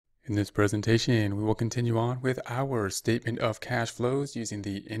In this presentation, we will continue on with our statement of cash flows using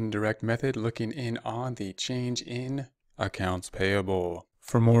the indirect method, looking in on the change in accounts payable.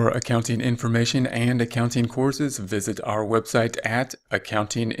 For more accounting information and accounting courses, visit our website at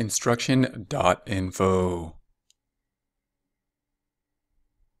accountinginstruction.info.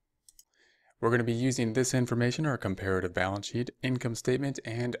 We're going to be using this information, our comparative balance sheet, income statement,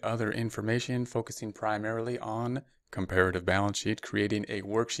 and other information, focusing primarily on comparative balance sheet, creating a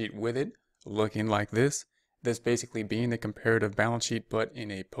worksheet with it looking like this. This basically being the comparative balance sheet, but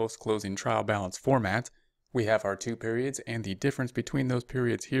in a post-closing trial balance format. We have our two periods and the difference between those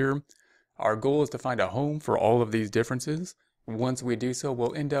periods here. Our goal is to find a home for all of these differences. Once we do so,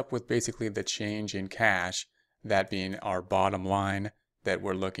 we'll end up with basically the change in cash, that being our bottom line that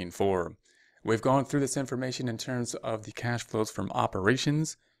we're looking for. We've gone through this information in terms of the cash flows from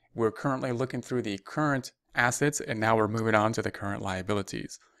operations. We're currently looking through the current assets, and now we're moving on to the current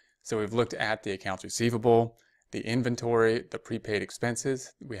liabilities. So we've looked at the accounts receivable, the inventory, the prepaid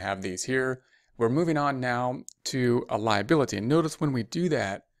expenses. We have these here. We're moving on now to a liability. And notice when we do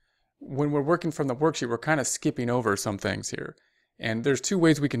that, when we're working from the worksheet, we're kind of skipping over some things here. And there's two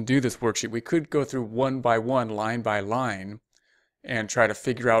ways we can do this worksheet. We could go through one by one, line by line, and try to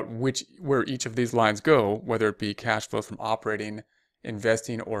figure out where each of these lines go, whether it be cash flows from operating,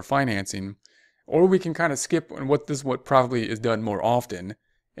 investing, or financing. Or we can kind of skip, and this is what probably is done more often,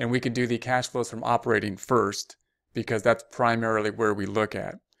 and we could do the cash flows from operating first, because that's primarily where we look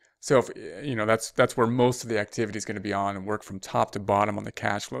at. So if, that's where most of the activity is going to be on, and work from top to bottom on the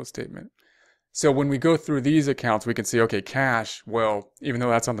cash flow statement. So when we go through these accounts, we can see, okay, cash, well, even though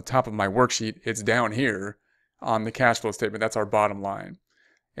that's on the top of my worksheet, it's down here on the cash flow statement. That's our bottom line.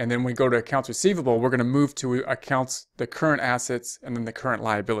 And then we go to accounts receivable, we're going to move to accounts, the current assets, and then the current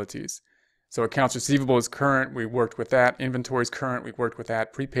liabilities. So accounts receivable is current, we worked with that. Inventory is current, we worked with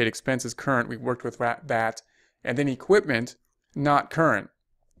that. Prepaid expenses current, we worked with that. And then equipment, not current.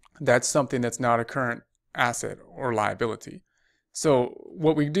 That's something that's not a current asset or liability. So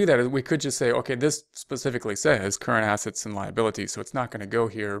what we do that is we could just say, okay, this specifically says current assets and liabilities, so it's not going to go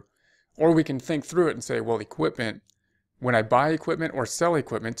here. Or we can think through it and say, well, equipment, when I buy equipment or sell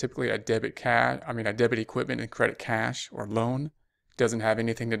equipment, typically I debit equipment and credit cash or loan. Doesn't have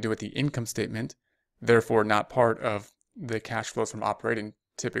anything to do with the income statement, therefore not part of the cash flows from operating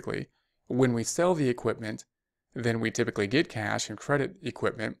typically. When we sell the equipment, then we typically get cash and credit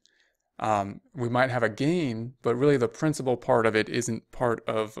equipment. We might have a gain, but really the principal part of it isn't part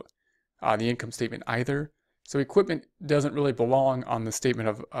of the income statement either. So equipment doesn't really belong on the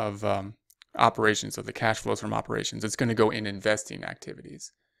statement of operations, of the cash flows from operations. It's going to go in investing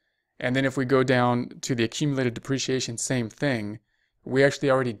activities. And then if we go down to the accumulated depreciation, same thing. We actually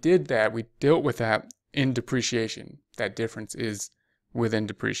already did that. We dealt with that in depreciation. That difference is within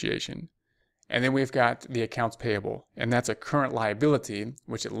depreciation. And then we've got the accounts payable, and that's a current liability,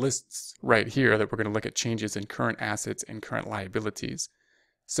 which it lists right here that we're going to look at changes in current assets and current liabilities.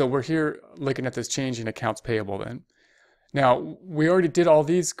 So we're here looking at this change in accounts payable then. Now, we already did all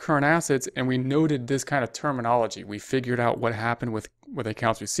these current assets, and we noted this kind of terminology. We figured out what happened with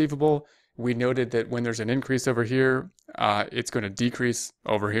accounts receivable. We noted that when there's an increase over here, it's going to decrease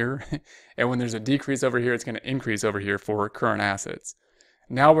over here. And when there's a decrease over here, it's going to increase over here for current assets.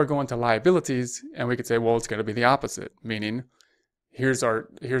 Now we're going to liabilities, and we could say, well, it's going to be the opposite, meaning here's our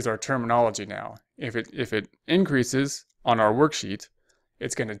terminology now. If it increases on our worksheet,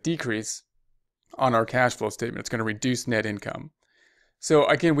 it's going to decrease on our cash flow statement. It's going to reduce net income. So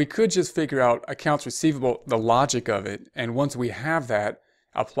again, we could just figure out accounts receivable, the logic of it, and once we have that,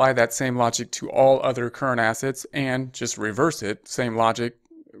 apply that same logic to all other current assets and just reverse it. Same logic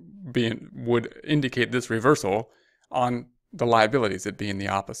would indicate this reversal on the liabilities, it being the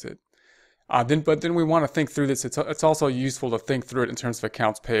opposite. But then we want to think through this. It's also useful to think through it in terms of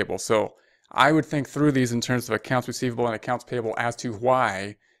accounts payable. So I would think through these in terms of accounts receivable and accounts payable as to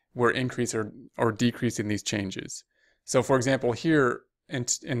why we're increasing or decreasing these changes. So for example, here in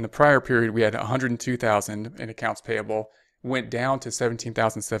the prior period, we had $102,000 in accounts payable, went down to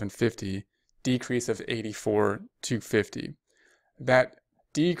 $17,750, decrease of $84,250. That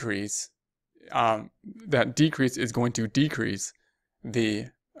decrease is going to decrease the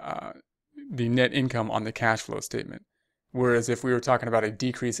net income on the cash flow statement. Whereas if we were talking about a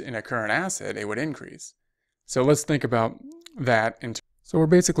decrease in a current asset, it would increase. So let's think about that. So we're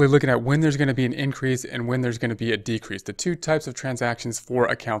basically looking at when there's going to be an increase and when there's going to be a decrease. The two types of transactions for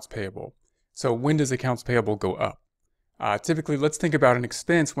accounts payable. So when does accounts payable go up? Typically, let's think about an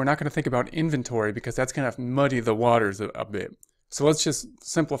expense. We're not going to think about inventory because that's going to muddy the waters a bit. So let's just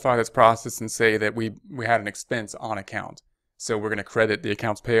simplify this process and say that we had an expense on account. So we're going to credit the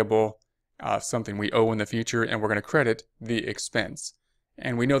accounts payable, something we owe in the future, and we're going to credit the expense.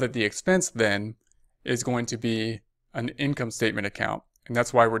 And we know that the expense then is going to be an income statement account, and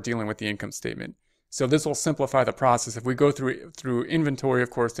that's why we're dealing with the income statement. So this will simplify the process. If we go through inventory, of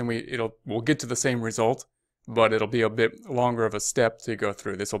course, then we'll get to the same result, but it'll be a bit longer of a step to go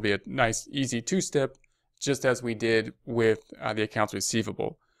through. This will be a nice, easy two-step, just as we did with the accounts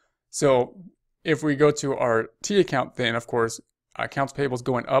receivable. So if we go to our T account, then of course, accounts payable is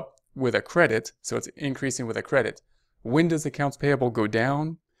going up with a credit, so it's increasing with a credit. When does accounts payable go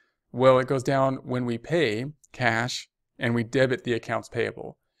down? Well, it goes down when we pay cash and we debit the accounts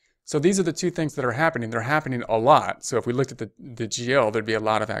payable. So these are the two things that are happening. They're happening a lot. So if we looked at the GL, there'd be a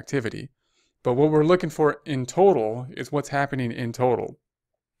lot of activity. But what we're looking for in total is what's happening in total.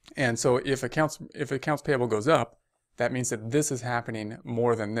 And so if accounts payable goes up, that means that this is happening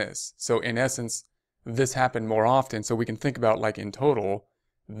more than this. So in essence, this happened more often. So we can think about, like, in total,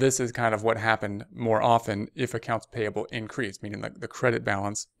 this is kind of what happened more often if accounts payable increased, meaning like the credit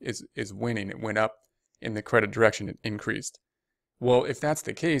balance is winning. It went up in the credit direction, it increased. Well, if that's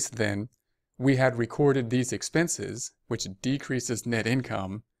the case, then we had recorded these expenses, which decreases net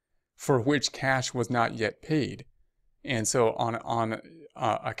income, for which cash was not yet paid. And so on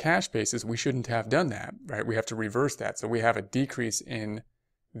a cash basis, we shouldn't have done that, right? We have to reverse that. So we have a decrease in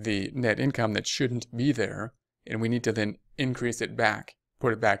the net income that shouldn't be there, and we need to then increase it back,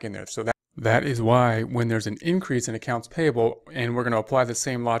 put it back in there. So that is why when there's an increase in accounts payable, and we're going to apply the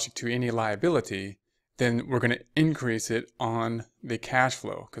same logic to any liability, then we're going to increase it on the cash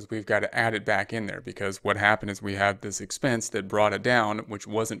flow, because we've got to add it back in there, because what happened is we have this expense that brought it down, which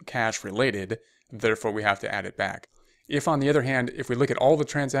wasn't cash related, therefore we have to add it back. If, on the other hand, if we look at all the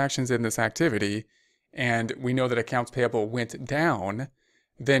transactions in this activity and we know that accounts payable went down,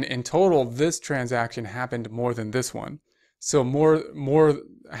 then in total this transaction happened more than this one. So more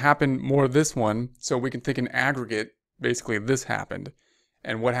happened more this one, so we can think in aggregate, basically this happened.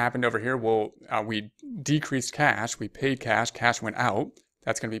 And what happened over here? Well, we decreased cash, we paid cash, cash went out.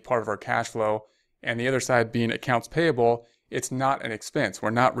 That's going to be part of our cash flow. And the other side being accounts payable, it's not an expense.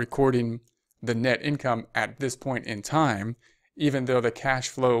 We're not recording the net income at this point in time, even though the cash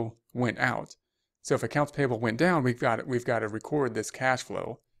flow went out. So if accounts payable went down, we've got to record this cash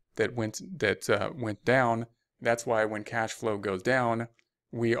flow that went down. That's why when cash flow goes down,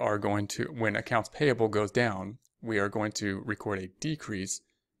 when accounts payable goes down, we are going to record a decrease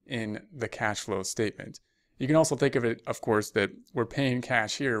in the cash flow statement. You can also think of it, of course, that we're paying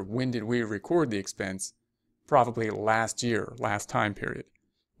cash here. When did we record the expense? Probably last year, last time period.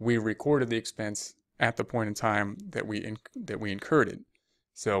 We recorded the expense at the point in time that we incurred it.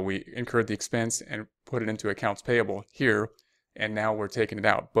 So we incurred the expense and put it into accounts payable here, and now we're taking it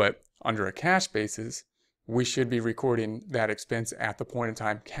out. But under a cash basis, we should be recording that expense at the point in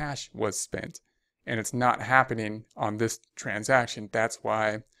time cash was spent. And it's not happening on this transaction. That's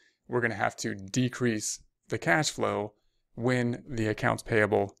why we're going to have to decrease the cash flow when the accounts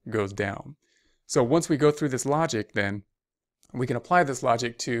payable goes down. So once we go through this logic, then we can apply this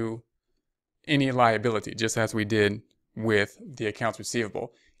logic to any liability, just as we did with the accounts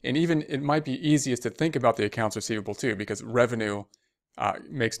receivable. And even it might be easiest to think about the accounts receivable too, because revenue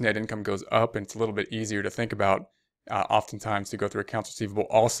makes net income goes up, and it's a little bit easier to think about oftentimes to go through accounts receivable.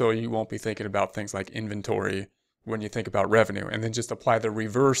 Also, you won't be thinking about things like inventory when you think about revenue, and then just apply the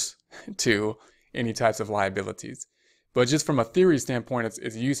reverse to any types of liabilities. But just from a theory standpoint,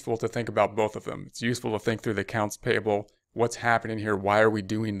 it's useful to think about both of them. It's useful to think through the accounts payable, what's happening here, why are we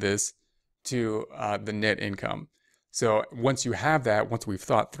doing this, to the net income. So once you have that, once we've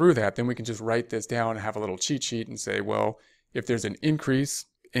thought through that, then we can just write this down and have a little cheat sheet and say, well, if there's an increase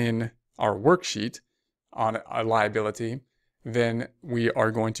in our worksheet on a liability, then we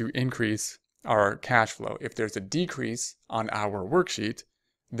are going to increase our cash flow. If there's a decrease on our worksheet,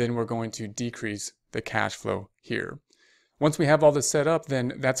 then we're going to decrease the cash flow here. Once we have all this set up,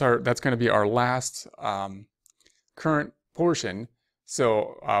 then that's going to be our last current portion.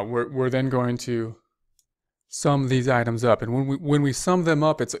 So we're then going to sum these items up, and when we sum them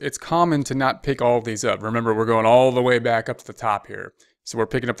up, it's common to not pick all of these up. Remember, we're going all the way back up to the top here. So we're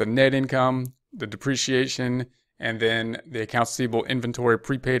picking up the net income, the depreciation, and then the accounts receivable, inventory,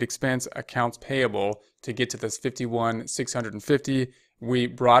 prepaid expense, accounts payable to get to this 51,650. We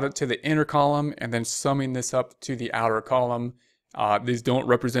brought it to the inner column and then summing this up to the outer column. These don't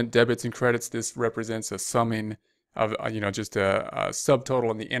represent debits and credits. This represents a summing of just a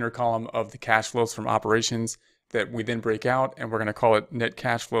subtotal in the inner column of the cash flows from operations that we then break out, and we're going to call it net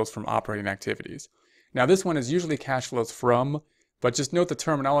cash flows from operating activities. Now this one is usually cash flows from, But just note the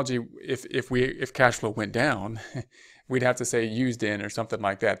terminology. If cash flow went down, we'd have to say used in or something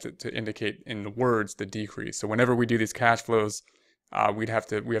like that to indicate in the words the decrease. So whenever we do these cash flows, we have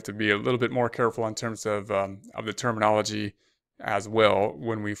to be a little bit more careful in terms of the terminology as well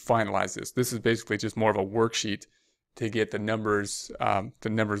when we finalize this. This is basically just more of a worksheet to get the numbers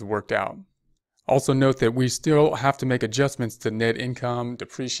worked out. Also note that we still have to make adjustments to net income,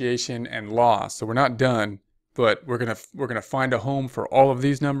 depreciation, and loss. So we're not done, but we're gonna find a home for all of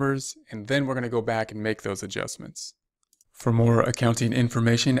these numbers, and then we're gonna go back and make those adjustments. For more accounting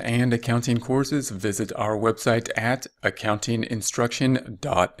information and accounting courses, visit our website at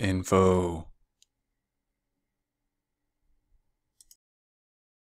accountinginstruction.info.